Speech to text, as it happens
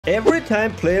Every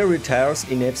time player retires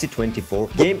in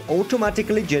FC24, game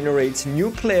automatically generates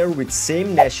new player with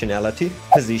same nationality,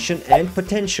 position and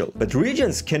potential. But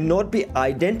regions cannot be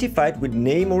identified with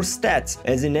name or stats,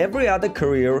 as in every other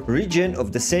career, region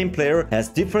of the same player has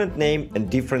different name and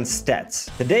different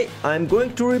stats. Today I'm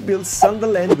going to rebuild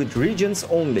Sunderland with regions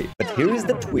only. But here is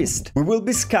the twist. We will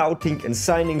be scouting and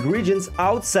signing regions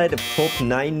outside of top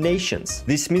 9 nations.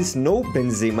 This means no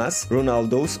Benzema's,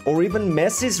 Ronaldo's or even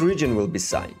Messi's region will be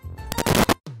signed.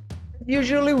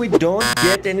 Usually we don't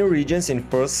get any regions in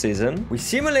first season. We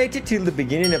simulate it till the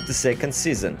beginning of the second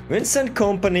season. Vincent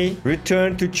Kompany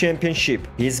returned to championship.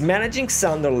 He is managing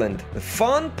Sunderland. The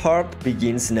fun part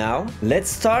begins now. Let's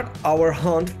start our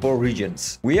hunt for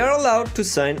regions. We are allowed to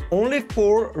sign only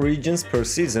 4 regions per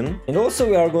season, and also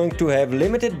we are going to have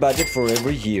limited budget for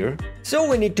every year. So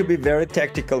we need to be very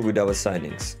tactical with our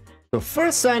signings. The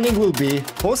first signing will be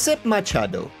Josep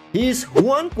Machado. He is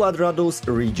Juan Cuadrado's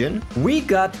region. We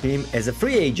got him as a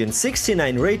free agent,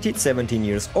 69 rated, 17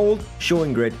 years old,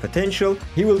 showing great potential.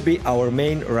 He will be our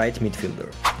main right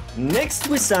midfielder. Next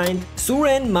we signed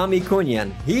Suren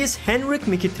Mamikonian. He is Henrik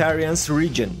Mkhitaryan's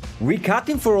region. We got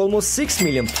him for almost £6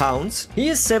 million. He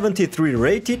is 73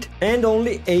 rated and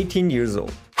only 18 years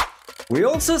old. We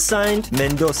also signed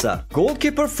Mendoza,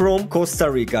 goalkeeper from Costa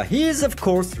Rica. He is of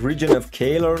course region of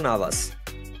Keylor Navas.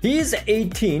 He is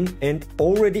 18 and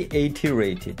already 80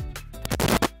 rated.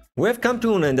 We have come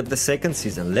to an end of the second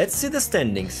season. Let's see the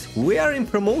standings. We are in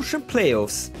promotion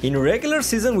playoffs. In regular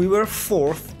season we were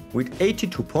 4th with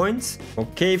 82 points.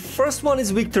 Okay, first one is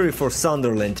victory for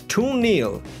Sunderland,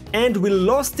 2-0. And we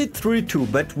lost it 3-2,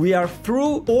 but we are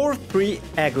through 4-3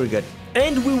 aggregate.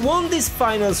 And we won these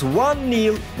finals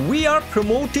 1-0. We are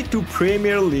promoted to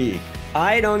Premier League.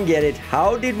 I don't get it.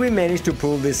 How did we manage to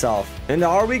pull this off? And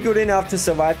are we good enough to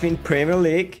survive in Premier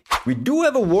League? We do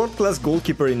have a world-class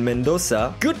goalkeeper in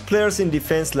Mendoza, good players in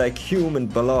defense like Hume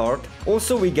and Ballard.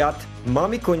 Also we got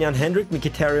Mamikonian, Henrik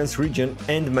Mkhitaryan's region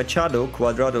and Machado,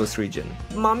 Cuadrado's region.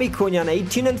 Mamikonian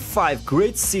 18 and 5,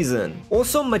 great season.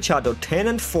 Also Machado 10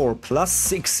 and 4, plus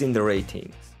 6 in the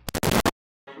rating.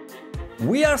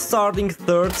 We are starting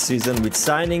third season with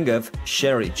signing of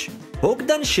Šerić.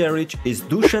 Bogdan Šerić is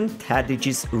Dusan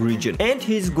Tadic's region and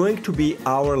he is going to be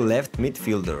our left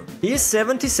midfielder. He is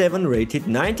 77 rated,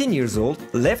 19 years old,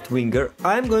 left winger.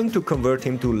 I am going to convert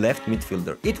him to left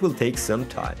midfielder. It will take some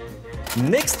time.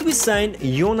 Next we sign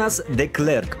Jonas de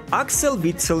Klerk, Axel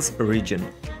Witsel's region.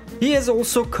 He has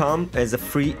also come as a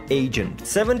free agent,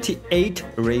 78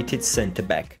 rated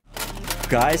centre-back.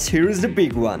 Guys, here is the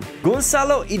big one.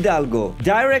 Gonzalo Hidalgo,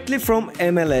 directly from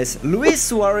MLS, Luis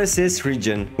Suarez's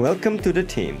region. Welcome to the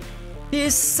team. He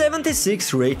is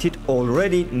 76 rated,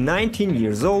 already 19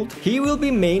 years old. He will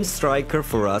be main striker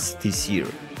for us this year.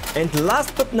 And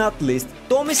last but not least,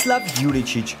 Tomislav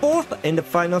Juricic, fourth and the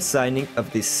final signing of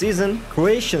this season,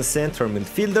 Croatian central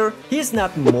midfielder. He is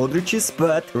not Modric's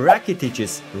but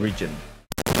Rakitic's region.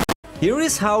 Here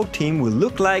is how team will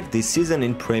look like this season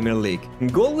in Premier League. In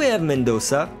goal we have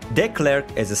Mendoza, De Klerk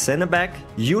as a centre-back,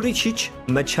 Juricic,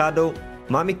 Machado,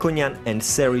 Mamikonian and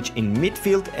Šerić in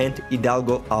midfield and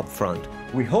Hidalgo up front.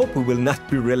 We hope we will not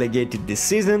be relegated this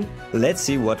season. Let's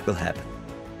see what will happen.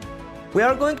 We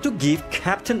are going to give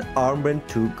captain armband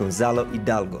to Gonzalo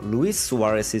Hidalgo, Luis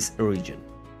Suarez's region.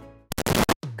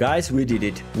 Guys, we did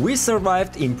it. We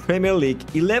survived in Premier League,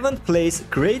 11th place,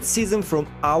 great season from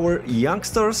our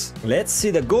youngsters. Let's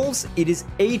see the goals. It is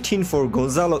 18 for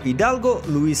Gonzalo Hidalgo,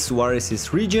 Luis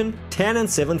Suarez's region, 10 and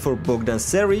 7 for Bogdan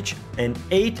Šerić, and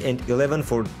 8 and 11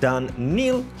 for Dan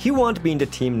Neil. He won't be in the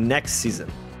team next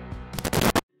season.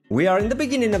 We are in the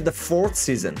beginning of the 4th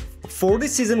season. For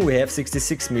this season we have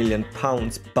 £66 million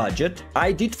budget.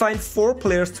 I did find 4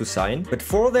 players to sign, but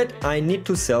for that I need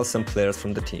to sell some players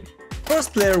from the team.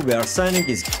 First player we are signing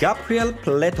is Gabriel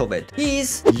Pletovet. He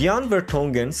is Jan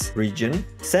Vertonghen's region,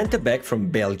 centre-back from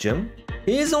Belgium.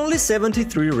 He is only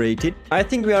 73 rated. I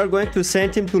think we are going to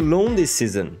send him to loan this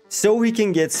season, so he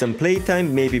can get some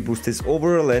playtime, maybe boost his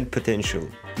overall end potential.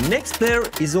 Next player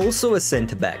is also a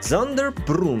centre-back, Sander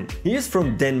Brun. He is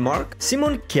from Denmark,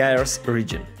 Simon Kjær's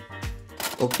region.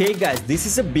 Okay guys, this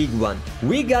is a big one.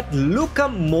 We got Luka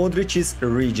Modric's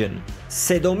region,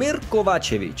 Sedomir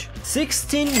Kovacevic,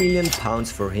 £16 million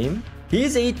for him. He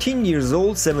is 18 years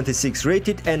old, 76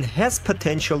 rated and has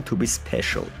potential to be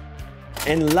special.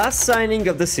 And last signing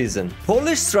of the season,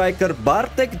 Polish striker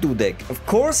Bartek Dudek. Of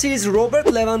course he is Robert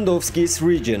Lewandowski's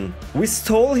region. We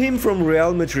stole him from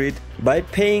Real Madrid by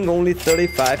paying only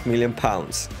 £35 million.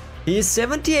 He is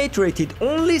 78 rated,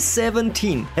 only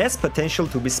 17, has potential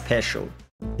to be special.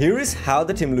 Here is how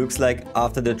the team looks like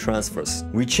after the transfers.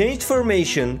 We changed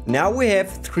formation, now we have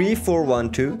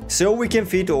 3-4-1-2, so we can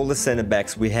fit all the center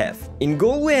backs we have. In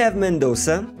goal we have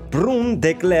Mendoza, Brun,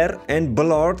 Declerc and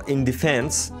Ballard in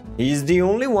defense. He is the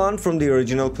only one from the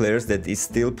original players that is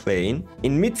still playing.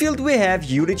 In midfield we have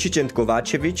Juricic and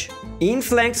Kovacevic. In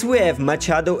flanks we have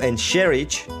Machado and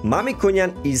Šerić.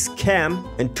 Mamikonyan is cam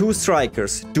and two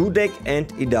strikers, Dudek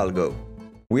and Hidalgo.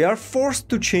 We are forced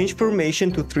to change formation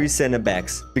to 3 center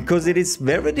backs because it is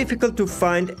very difficult to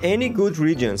find any good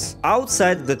regions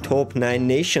outside the top 9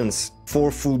 nations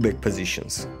for fullback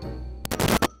positions.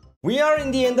 We are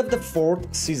in the end of the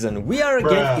 4th season. We are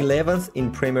again 11th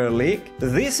in Premier League.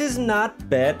 This is not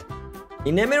bad.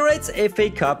 In Emirates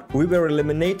FA Cup, we were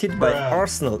eliminated by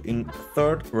Arsenal in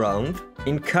 3rd round.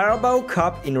 In Carabao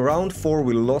Cup, in round 4,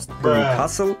 we lost to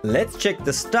Newcastle. Let's check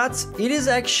the stats. It is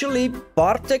actually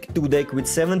Bartek Dudek with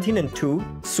 17 and 2,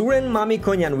 Suren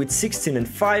Mamikonyan with 16 and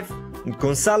 5, and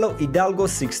Gonzalo Hidalgo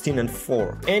 16 and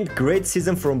 4. And great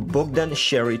season from Bogdan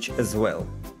Šerić as well.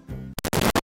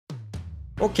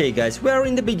 Okay guys, we are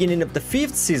in the beginning of the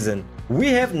 5th season. We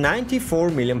have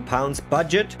 £94 million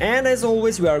budget and as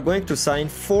always we are going to sign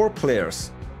 4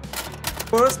 players.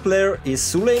 First player is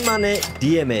Souleymane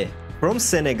Diémé from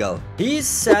Senegal. He is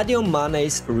Sadio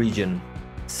Mane's regen.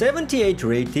 78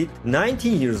 rated,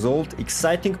 19 years old,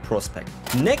 exciting prospect.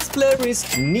 Next player is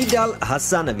Nidal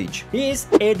Hasanovic. He is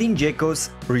Edin Dzeko's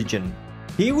regen.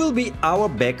 He will be our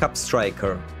backup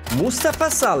striker. Mustafa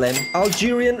Salem,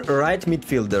 Algerian right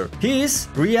midfielder. He is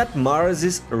Riyad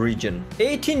Mahrez's regen.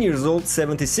 18 years old,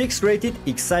 76 rated,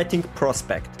 exciting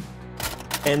prospect.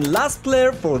 And last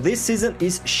player for this season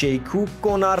is Sékou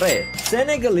Konaré,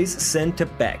 Senegalese centre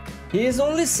back. He is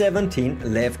only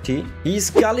 17, lefty. He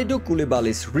is Kalidou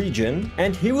Koulibaly's regen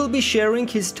and he will be sharing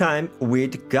his time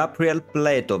with Gabriel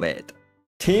Pletovet.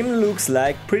 Team looks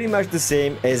like pretty much the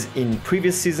same as in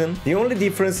previous season. The only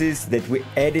difference is that we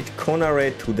added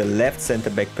Konaré to the left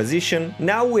center-back position.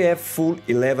 Now we have full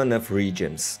 11 of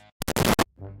regions.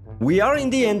 We are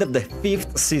in the end of the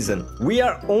 5th season. We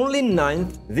are only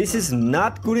 9th. This is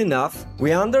not good enough.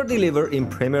 We under-deliver in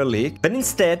Premier League, but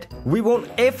instead we won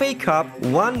FA Cup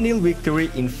 1-0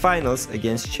 victory in finals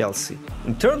against Chelsea.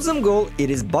 In terms of goal, it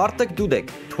is Bartek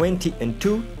Dudek 20 and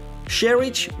 2,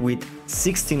 Šerić with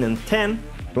 16 and 10,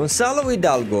 Gonzalo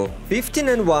Hidalgo 15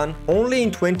 and 1 only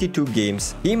in 22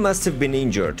 games, he must have been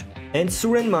injured, and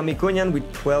Suren Mamikonyan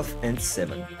with 12 and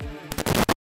 7.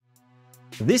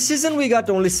 This season we got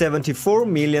only 74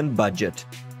 million budget.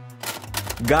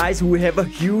 Guys, we have a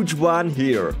huge one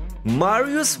here.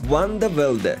 Marius van der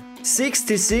Velde,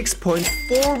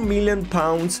 66.4 million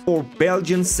pounds for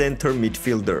Belgian center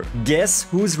midfielder. Guess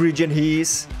whose region he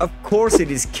is? Of course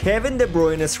it is Kevin De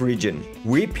Bruyne's region.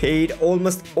 We paid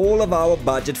almost all of our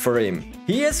budget for him.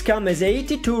 He has come as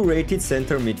 82 rated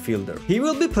center midfielder. He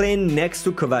will be playing next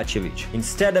to Kovacevic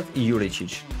instead of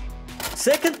Juricic.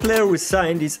 Second player we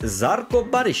signed is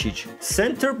Žarko Barišić,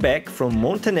 center back from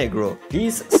Montenegro. He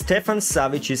is Stefan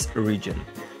Savic's region.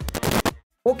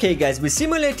 Okay guys, we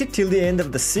simulated till the end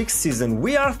of the 6th season.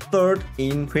 We are 3rd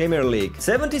in Premier League,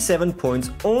 77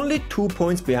 points, only 2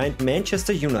 points behind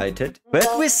Manchester United.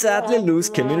 But we sadly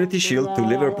lose Community Shield to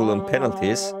Liverpool on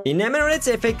penalties. In Emirates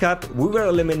FA Cup, we were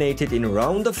eliminated in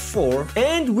round of 4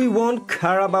 and we won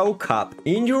Carabao Cup.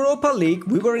 In Europa League,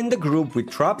 we were in the group with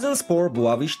Trabzonspor,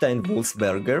 Boavista and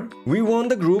Wolfsberger. We won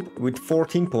the group with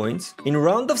 14 points. In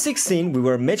round of 16, we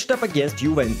were matched up against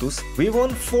Juventus. We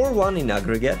won 4-1 in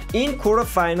aggregate. In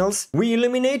quarterfinals, we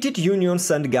eliminated Union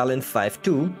St. Gallen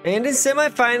 5-2, and in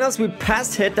semi-finals we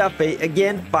passed Getafe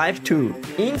again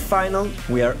 5-2. In final,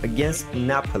 we are against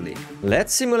Napoli.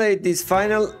 Let's simulate this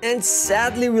final, and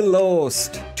sadly we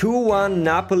lost. 2-1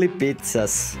 Napoli beats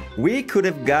us. We could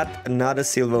have got another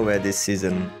silverware this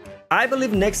season. I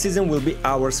believe next season will be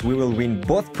ours. We will win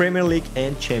both Premier League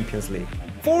and Champions League.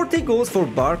 40 goals for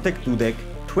Bartek Dudek,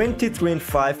 23 and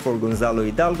 5 for Gonzalo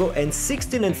Hidalgo and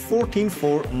 16 and 14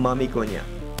 for Mamikonyan.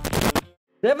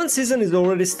 7th season is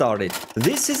already started.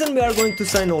 This season we are going to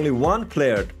sign only one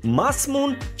player,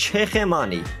 Masmoun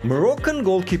Chehemani, Moroccan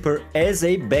goalkeeper as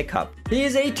a backup. He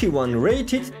is 81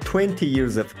 rated, 20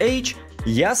 years of age,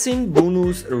 Yassine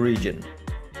Bounou's region.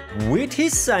 With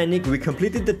his signing, we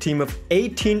completed the team of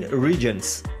 18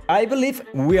 regions. I believe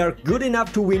we are good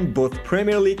enough to win both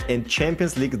Premier League and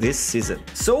Champions League this season.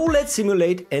 So let's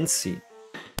simulate and see.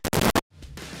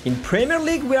 In Premier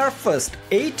League we are first,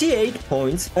 88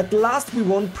 points. At last we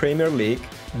won Premier League.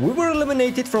 We were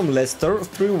eliminated from Leicester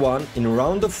 3-1 in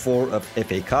round of 4 of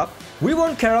FA Cup. We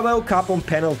won Carabao Cup on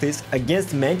penalties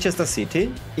against Manchester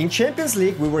City. In Champions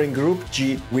League, we were in Group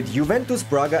G with Juventus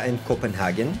Braga and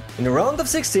Copenhagen. In the round of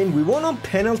 16, we won on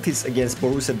penalties against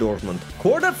Borussia Dortmund.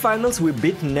 Quarterfinals, we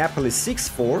beat Napoli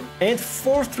 6-4, and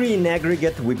 4-3 in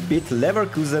aggregate, we beat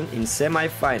Leverkusen in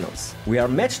semi-finals. We are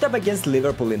matched up against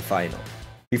Liverpool in final.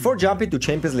 Before jumping to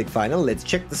Champions League final, let's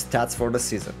check the stats for the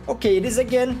season. Okay, it is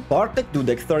again Bartek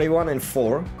Dudek 31 and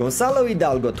 4, Gonzalo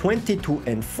Hidalgo 22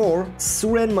 and 4,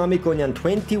 Suren Mamikonyan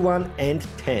 21 and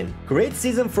 10. Great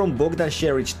season from Bogdan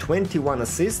Šerić, 21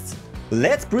 assists.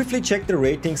 Let's briefly check the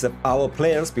ratings of our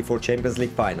players before Champions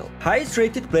League final. Highest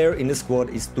rated player in the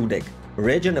squad is Dudek,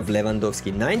 Regen of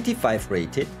Lewandowski 95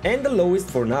 rated, and the lowest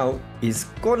for now is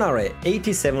Konare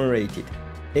 87 rated.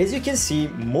 As you can see,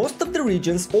 most of the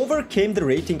regions overcame the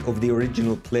rating of the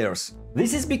original players.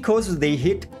 This is because they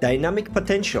hit dynamic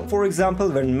potential. For example,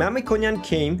 when Mamikonyan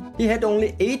came, he had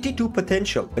only 82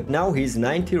 potential, but now he's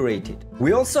 90 rated.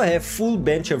 We also have full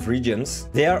bench of regions.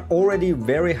 They are already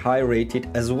very high rated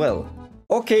as well.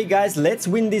 Okay guys, let's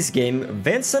win this game.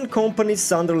 Vincent Kompany's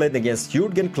Sunderland against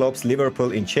Jurgen Klopp's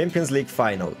Liverpool in Champions League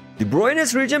final. De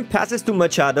Bruyne's region passes to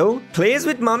Machado, plays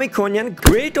with Mamikonyan,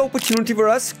 great opportunity for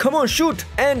us, come on shoot!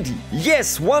 And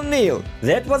yes, 1-0!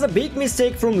 That was a big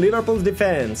mistake from Liverpool's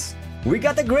defense. We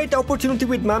got a great opportunity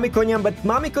with Mamikonyan, but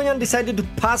Mamikonyan decided to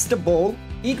pass the ball.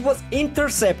 It was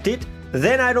intercepted,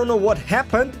 then I don't know what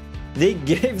happened. They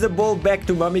gave the ball back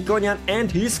to Mamikonyan and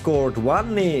he scored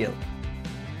 1-0.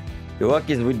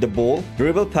 Doak is with the ball,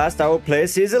 dribble past our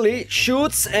players easily,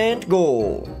 shoots and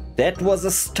goal. That was a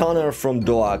stunner from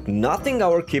Doak, nothing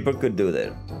our keeper could do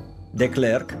there. De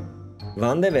Klerk,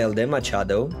 Van de Velde,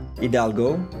 Machado,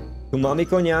 Hidalgo, to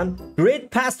Mamikonyan,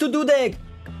 great pass to Dudek,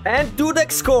 and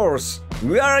Dudek scores.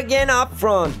 We are again up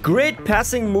front, great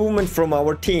passing movement from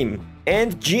our team,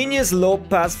 and genius low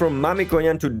pass from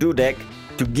Mamikonyan to Dudek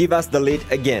to give us the lead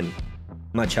again.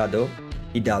 Machado,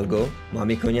 Hidalgo,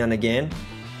 Mamikonyan again.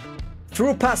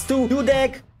 Through pass to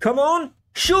Dudek, come on,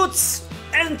 shoots,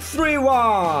 and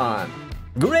 3-1.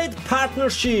 Great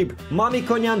partnership,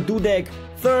 Mamikonyan Dudek,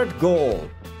 third goal.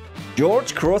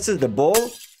 George crosses the ball,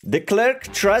 De Klerk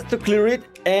tries to clear it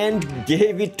and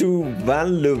gave it to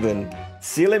Van Leuven.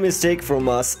 Silly mistake from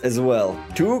us as well.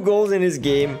 2 goals in his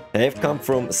game have come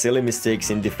from silly mistakes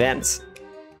in defense.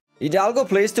 Hidalgo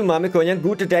plays to Mamikonyan,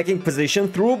 good attacking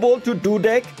position, through ball to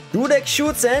Dudek. Dudek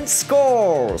shoots and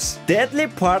scores! Deadly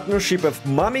partnership of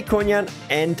Mamikonyan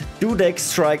and Dudek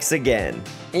strikes again.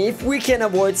 If we can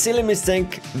avoid silly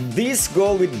mistake, this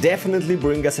goal will definitely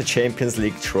bring us a Champions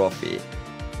League trophy.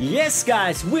 Yes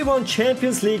guys, we won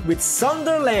Champions League with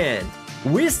Sunderland.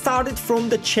 We started from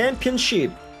the championship,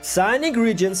 signing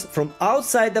regions from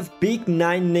outside of Big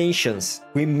 9 nations.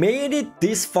 We made it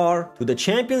this far to the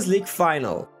Champions League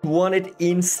final. Won it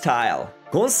in style.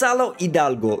 Gonzalo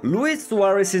Hidalgo, Luis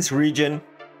Suarez's region,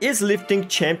 is lifting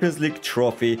Champions League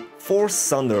trophy for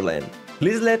Sunderland.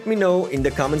 Please let me know in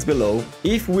the comments below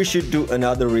if we should do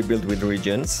another rebuild with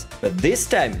regions, but this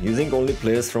time using only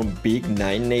players from Big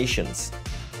 9 nations.